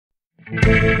Now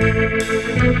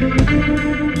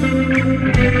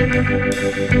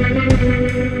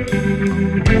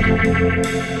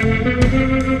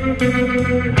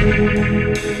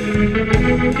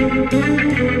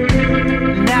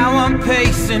I'm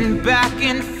pacing back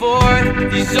and forth,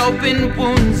 these open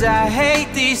wounds, I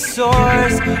hate these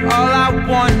sores. All I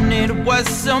wanted was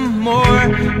some more,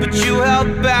 but you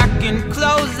held back and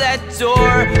closed that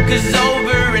door. Cause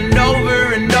over and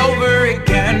over and over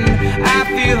again, I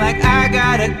feel like I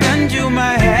got a gun to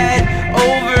my head.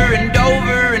 Over and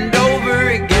over and over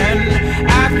again,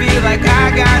 I feel like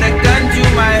I got a gun to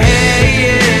my head.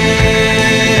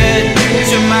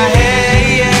 To my head.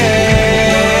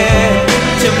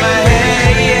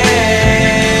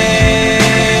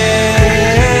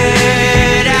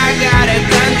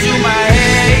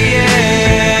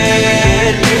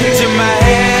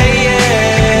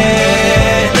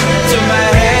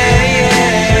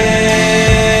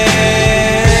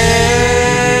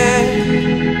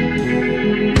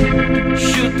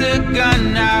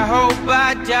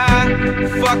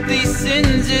 Fuck these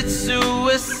sins, it's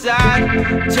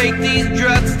suicide. Take these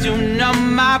drugs to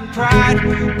numb my pride.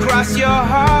 Cross your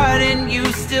heart and you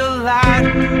still lied.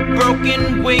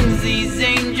 Broken wings, these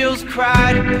angels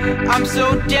cried. I'm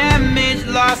so damaged,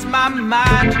 lost my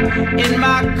mind. In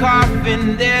my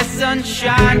coffin, there's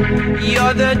sunshine.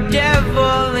 You're the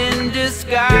devil in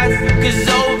disguise. Cause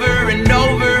over and over